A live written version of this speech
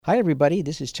Hi, everybody.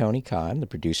 This is Tony Khan, the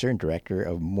producer and director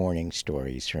of Morning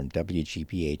Stories from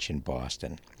WGBH in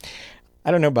Boston.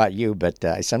 I don't know about you, but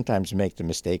I sometimes make the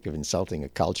mistake of insulting a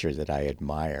culture that I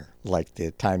admire, like the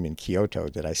time in Kyoto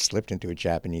that I slipped into a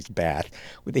Japanese bath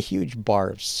with a huge bar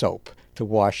of soap to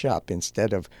wash up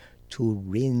instead of to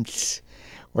rinse,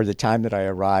 or the time that I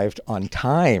arrived on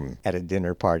time at a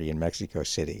dinner party in Mexico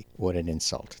City. What an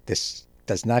insult. This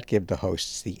does not give the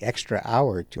hosts the extra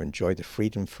hour to enjoy the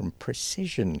freedom from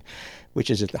precision, which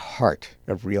is at the heart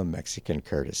of real Mexican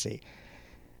courtesy.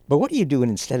 But what do you do when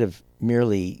instead of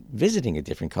merely visiting a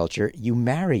different culture, you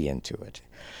marry into it?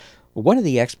 One of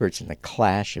the experts in the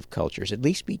clash of cultures, at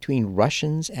least between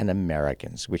Russians and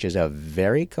Americans, which is a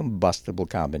very combustible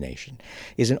combination,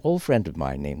 is an old friend of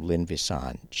mine named Lynn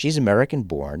Visson. She's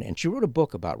American-born, and she wrote a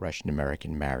book about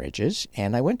Russian-American marriages,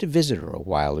 and I went to visit her a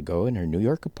while ago in her New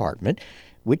York apartment,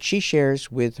 which she shares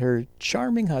with her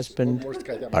charming husband,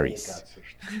 Boris.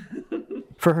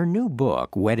 For her new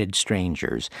book, Wedded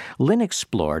Strangers, Lynn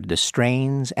explored the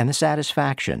strains and the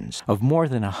satisfactions of more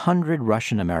than 100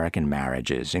 Russian-American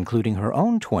marriages, including her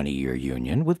own 20-year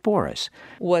union with Boris.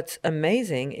 What's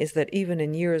amazing is that even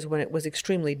in years when it was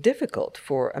extremely difficult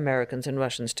for Americans and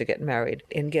Russians to get married,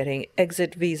 in getting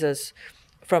exit visas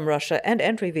from Russia and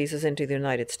entry visas into the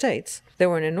United States, there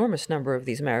were an enormous number of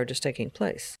these marriages taking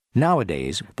place.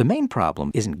 Nowadays, the main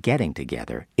problem isn't getting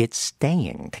together, it's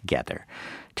staying together.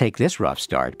 Take this rough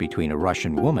start between a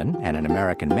Russian woman and an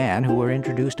American man who were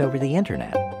introduced over the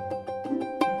internet.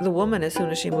 The woman, as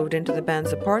soon as she moved into the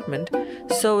man's apartment,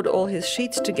 sewed all his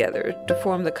sheets together to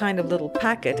form the kind of little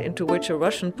packet into which a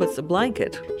Russian puts a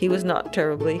blanket. He was not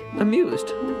terribly amused.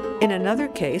 In another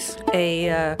case,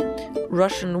 a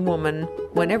Russian woman,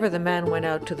 whenever the man went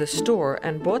out to the store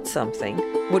and bought something,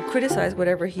 would criticize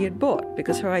whatever he had bought,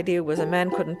 because her idea was a man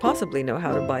couldn't possibly know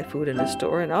how to buy food in a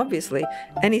store, and obviously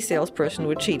any salesperson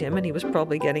would cheat him, and he was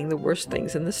probably getting the worst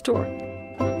things in the store.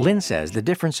 Lynn says the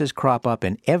differences crop up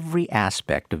in every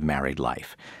aspect of married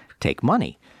life. Take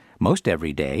money. Most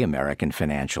everyday American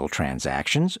financial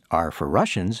transactions are, for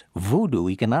Russians, voodoo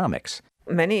economics.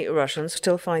 Many Russians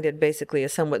still find it basically a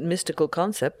somewhat mystical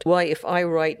concept. Why, if I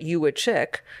write you a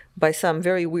check, by some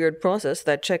very weird process,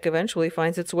 that check eventually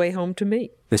finds its way home to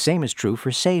me. The same is true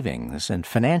for savings and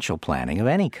financial planning of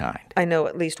any kind. I know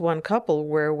at least one couple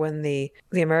where when the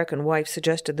American wife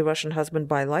suggested the Russian husband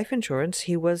buy life insurance,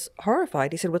 he was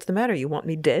horrified. He said, "What's the matter? You want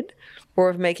me dead?" Or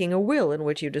of making a will in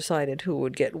which you decided who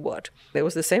would get what. There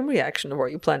was the same reaction of, "Are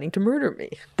you planning to murder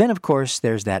me?" Then, of course,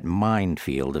 there's that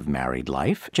minefield of married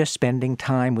life, just spending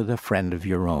time with a friend of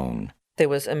your own. There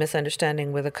was a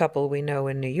misunderstanding with a couple we know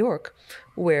in New York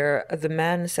where the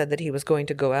man said that he was going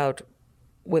to go out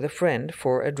with a friend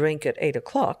for a drink at 8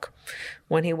 o'clock.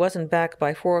 When he wasn't back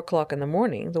by 4 o'clock in the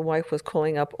morning, the wife was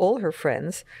calling up all her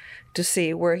friends to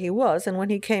see where he was, and when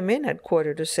he came in at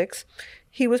 5:45,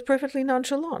 he was perfectly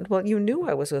nonchalant. "Well, you knew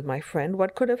I was with my friend.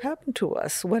 What could have happened to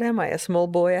us? What am I, a small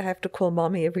boy? I have to call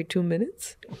mommy every 2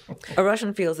 minutes?" A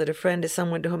Russian feels that a friend is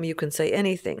someone to whom you can say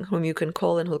anything, whom you can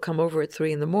call and who'll come over at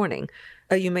 3 in the morning.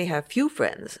 You may have few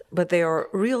friends, but they are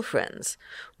real friends.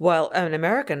 While an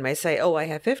American may say, "Oh, I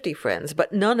have 50 friends,"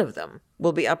 but none of them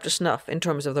will be up to snuff in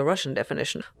terms of the Russian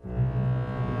definition.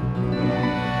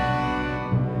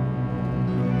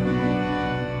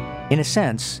 In a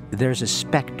sense, there's a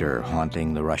specter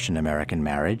haunting the Russian-American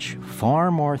marriage,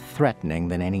 far more threatening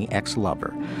than any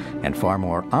ex-lover, and far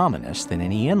more ominous than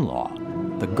any in-law,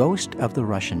 the ghost of the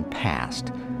Russian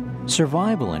past.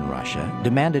 Survival in Russia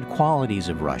demanded qualities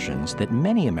of Russians that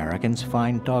many Americans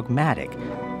find dogmatic,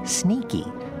 sneaky,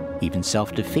 even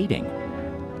self-defeating.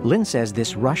 Lynn says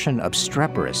this Russian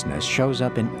obstreperousness shows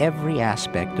up in every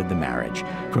aspect of the marriage,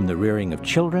 from the rearing of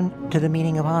children to the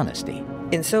meaning of honesty.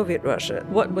 In Soviet Russia,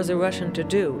 what was a Russian to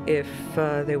do if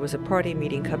there was a party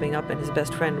meeting coming up and his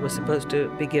best friend was supposed to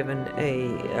be given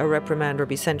a reprimand or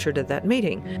be censured at that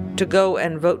meeting? To go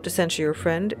and vote to censure your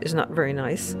friend is not very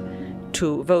nice.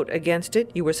 To vote against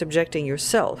it, you were subjecting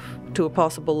yourself to a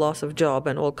possible loss of job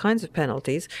and all kinds of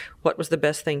penalties. What was the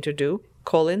best thing to do?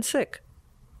 Call in sick.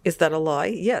 Is that a lie?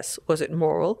 Yes. Was it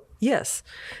moral? Yes.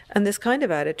 And this kind of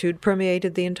attitude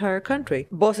permeated the entire country.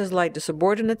 Bosses lied to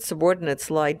subordinates, subordinates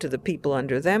lied to the people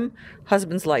under them,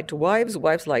 husbands lied to wives,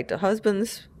 wives lied to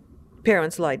husbands,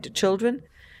 parents lied to children.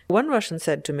 One Russian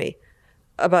said to me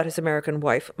about his American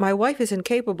wife, "My wife is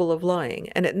incapable of lying,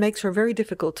 and it makes her very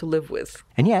difficult to live with."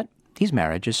 And yet, these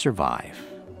marriages survive,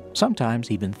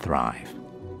 sometimes even thrive.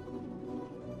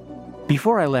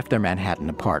 Before I left their Manhattan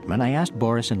apartment, I asked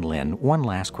Boris and Lynn one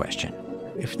last question.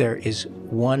 If there is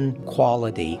one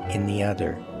quality in the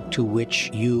other to which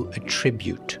you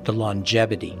attribute the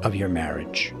longevity of your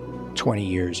marriage, 20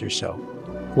 years or so,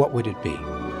 what would it be?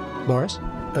 Boris?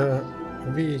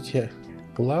 Видите,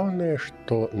 главное,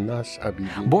 что нас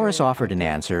объединяет. Boris offered an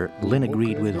answer Lynn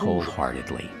agreed with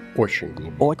wholeheartedly. Очень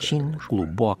глубокая. Очень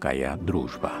глубокая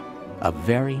дружба. A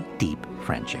very deep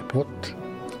friendship. Вот.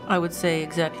 I would say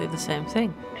exactly the same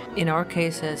thing. In our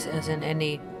case, as in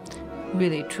any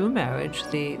really true marriage,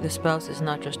 the spouse is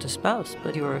not just a spouse,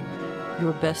 but your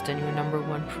best and your number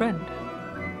one friend,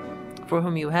 for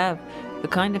whom you have the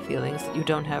kind of feelings that you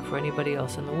don't have for anybody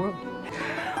else in the world.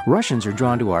 Russians are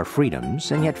drawn to our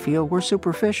freedoms and yet feel we're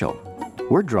superficial.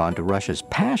 We're drawn to Russia's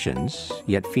passions,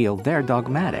 yet feel they're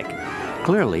dogmatic.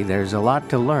 Clearly, there's a lot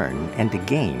to learn and to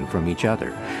gain from each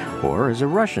other. Or, as a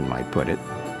Russian might put it,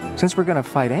 since we're going to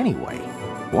fight anyway,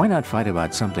 why not fight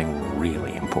about something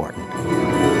really important?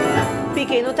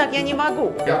 Пикей, ну так я не могу.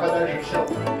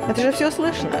 Это же все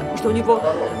слышно, что у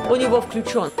него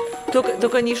включен.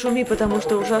 Только не шуми, потому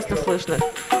что ужасно слышно.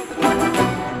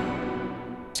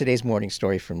 Today's morning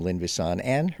story from Lynn Visson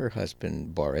and her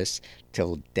husband, Boris,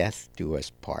 Till Death Do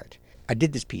Us Part. I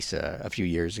did this piece a few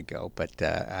years ago, but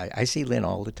I see Lynn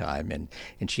all the time,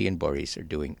 and she and Boris are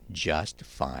doing just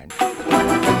fine.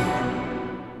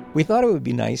 We thought it would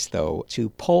be nice, though, to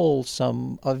poll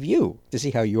some of you to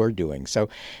see how you're doing. So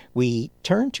we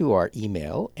turned to our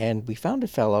email, and we found a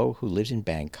fellow who lives in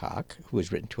Bangkok who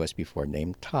has written to us before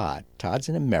named Todd. Todd's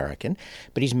an American,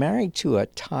 but he's married to a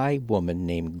Thai woman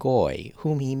named Goy,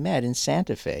 whom he met in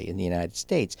Santa Fe in the United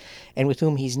States, and with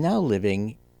whom he's now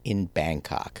living in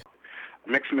Bangkok.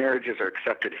 Mixed marriages are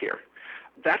accepted here.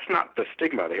 That's not the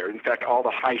stigma there. In fact, all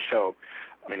the high-so,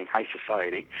 meaning high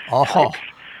society, types,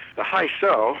 the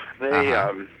high-so,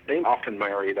 they often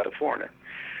marry a foreigner.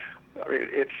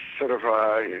 It's sort of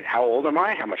how old am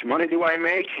I, how much money do I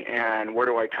make, and where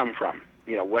do I come from?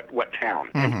 You know, what town?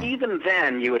 Mm-hmm. And even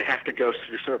then, you would have to go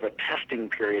through sort of a testing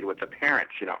period with the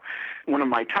parents, you know. One of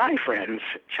my Thai friends,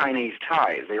 Chinese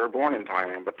Thais, they were born in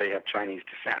Thailand, but they have Chinese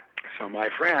descent. So my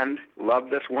friend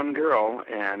loved this one girl,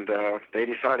 and they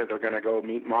decided they're going to go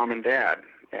meet mom and dad.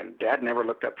 And dad never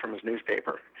looked up from his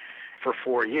newspaper for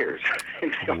 4 years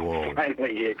until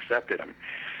finally he accepted him.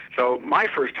 So my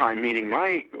first time meeting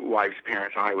my wife's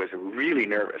parents, I was really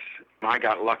nervous. I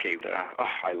got lucky.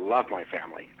 I love my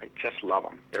family. I just love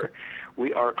them.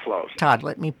 We are close. Todd,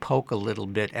 let me poke a little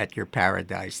bit at your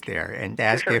paradise there and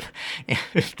ask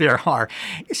if there are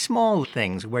small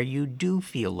things where you do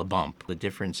feel the bump, the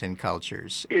difference in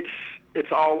cultures. It's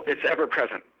ever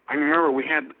present. I remember we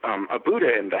had a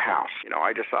Buddha in the house. You know,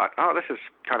 I just thought, oh, this is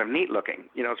kind of neat looking.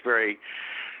 You know, it's very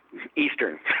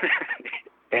Eastern.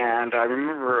 And I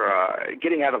remember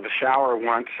getting out of the shower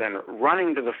once and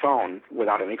running to the phone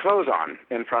without any clothes on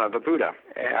in front of the Buddha.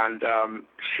 And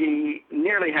she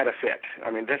nearly had a fit.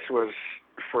 I mean, this was,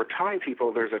 for Thai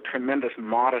people, there's a tremendous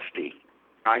modesty.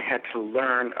 I had to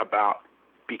learn about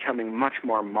becoming much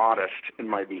more modest in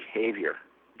my behavior.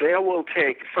 They will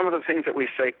take some of the things that we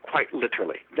say quite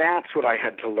literally. That's what I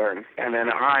had to learn. And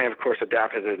then I, of course,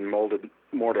 adapted and molded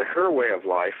more to her way of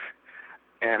life.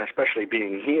 And especially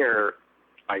being here,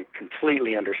 I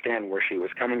completely understand where she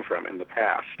was coming from in the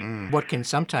past. What can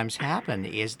sometimes happen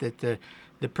is that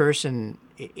the person,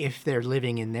 if they're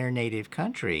living in their native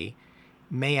country,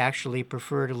 may actually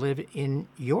prefer to live in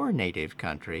your native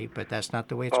country, but that's not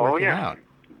the way it's working out.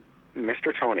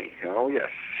 Mr. Tony, oh yes,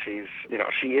 she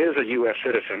is a U.S.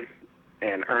 citizen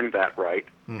and earned that right,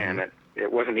 and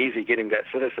it wasn't easy getting that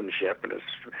citizenship. And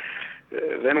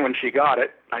then when she got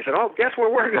it, I said, "Oh, guess where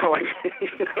we're going?"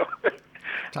 You know?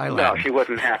 Thailand. No, she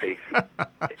wasn't happy.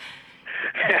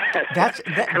 That's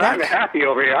I'm happy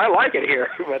over here. I like it here,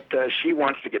 but she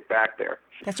wants to get back there.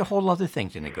 That's a whole other thing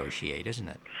to negotiate, isn't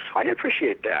it? I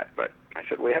appreciate that, but I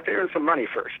said we have to earn some money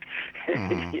first.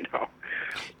 You know.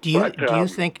 Do you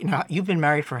think you've been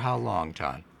married for how long,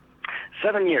 Todd?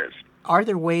 7 years. Are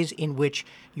there ways in which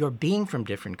your being from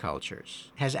different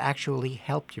cultures has actually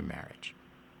helped your marriage?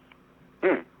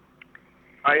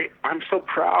 I'm so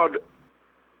proud.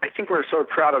 I think we're so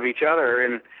proud of each other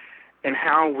and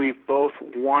how we've both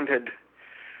wanted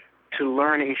to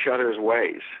learn each other's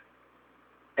ways.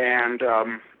 And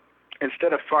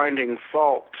instead of finding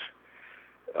fault,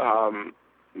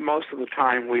 most of the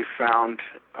time we've found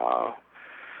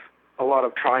a lot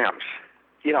of triumphs.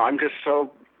 You know, I'm just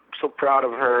so proud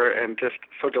of her and just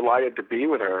so delighted to be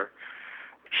with her.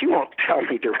 She won't tell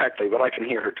me directly, but I can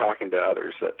hear her talking to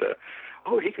others that,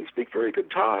 he can speak very good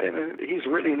Thai, and he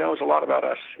really knows a lot about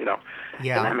us, you know.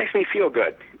 Yeah. And that makes me feel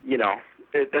good, you know.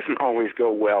 It doesn't always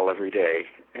go well every day,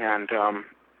 and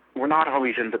we're not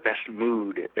always in the best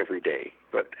mood every day.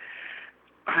 But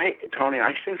Tony,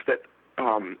 I think that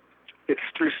it's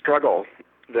through struggle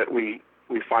that we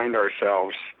find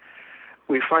ourselves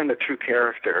we find the true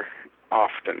character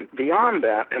often. Beyond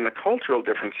that, and the cultural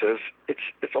differences,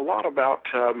 it's a lot about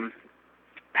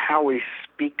how we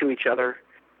speak to each other.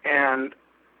 And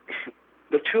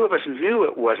the two of us knew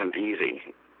it wasn't easy.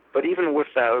 But even with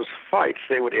those fights,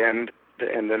 they would end,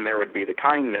 and then there would be the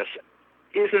kindness.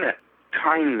 Isn't it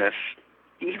kindness,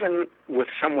 even with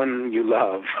someone you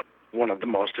love, one of the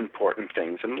most important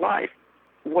things in life?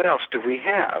 What else do we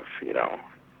have, you know?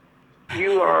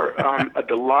 You are a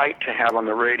delight to have on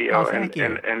the radio. Oh, thank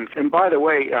you. And by the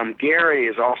way, Gary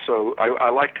is also, I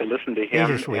like to listen to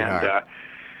him. He's a sweetheart. And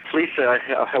please say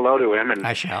hello to him. And,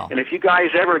 I shall. And if you guys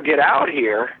ever get out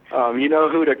here, you know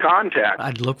who to contact.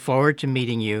 I'd look forward to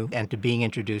meeting you and to being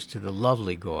introduced to the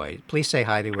lovely Goy. Please say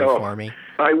hi to her for me.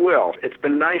 I will. It's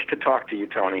been nice to talk to you,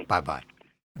 Tony. Bye-bye.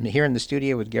 I'm here in the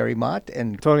studio with Gary Mott.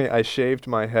 And Tony, I shaved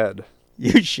my head.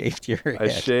 You shaved your head. I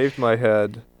shaved my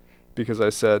head because I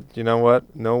said, you know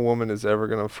what? No woman is ever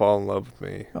going to fall in love with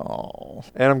me. Oh.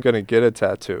 And I'm going to get a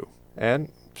tattoo.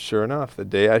 And sure enough, the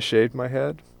day I shaved my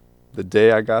head, the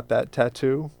day I got that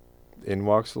tattoo, in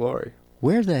walks Lori.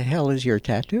 Where the hell is your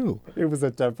tattoo? It was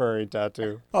a temporary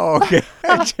tattoo. Oh, okay.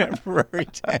 A temporary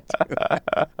tattoo.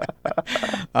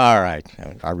 All right.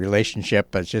 Our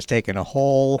relationship has just taken a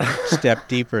whole step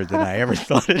deeper than I ever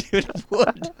thought it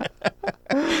would.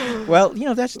 Well, you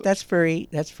know, that's very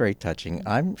touching.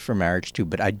 I'm for marriage too,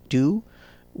 but I do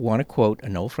want to quote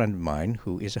an old friend of mine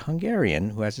who is a Hungarian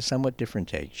who has a somewhat different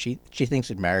take. She thinks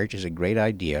that marriage is a great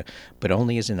idea, but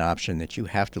only as an option that you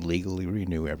have to legally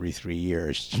renew every 3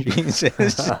 years. She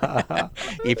says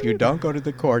if you don't go to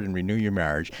the court and renew your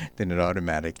marriage, then it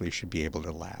automatically should be able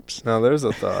to lapse. Now, there's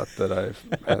a thought that I've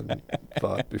hadn't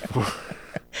thought before.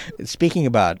 Speaking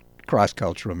about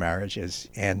cross-cultural marriages,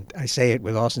 and I say it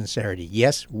with all sincerity,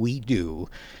 yes, we do,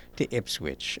 to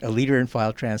Ipswich, a leader in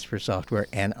file transfer software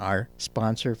and our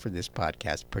sponsor for this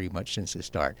podcast pretty much since the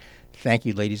start. Thank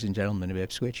you, ladies and gentlemen of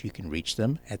Ipswich. You can reach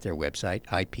them at their website,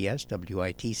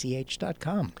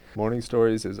 ipswitch.com. Morning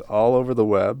Stories is all over the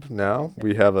web now.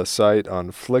 We have a site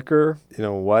on Flickr. You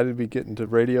know, why did we get into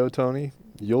radio, Tony?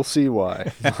 You'll see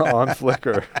why on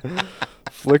Flickr.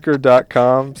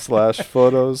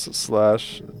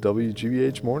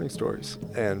 Flickr.com/photos/WGBH Morning Stories.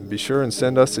 And be sure and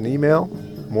send us an email,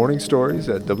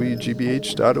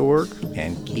 morningstories@wgbh.org.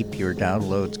 And keep your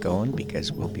downloads going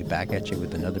because we'll be back at you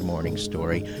with another morning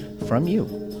story from you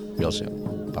real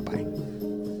soon. Bye-bye.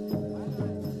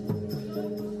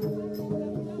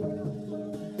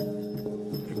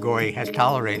 Goy has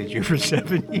tolerated you for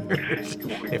 7 years.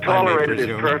 Tolerated is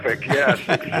perfect, yes,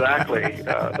 exactly.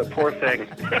 The poor thing.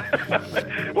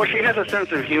 Well, she has a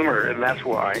sense of humor, and that's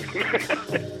why.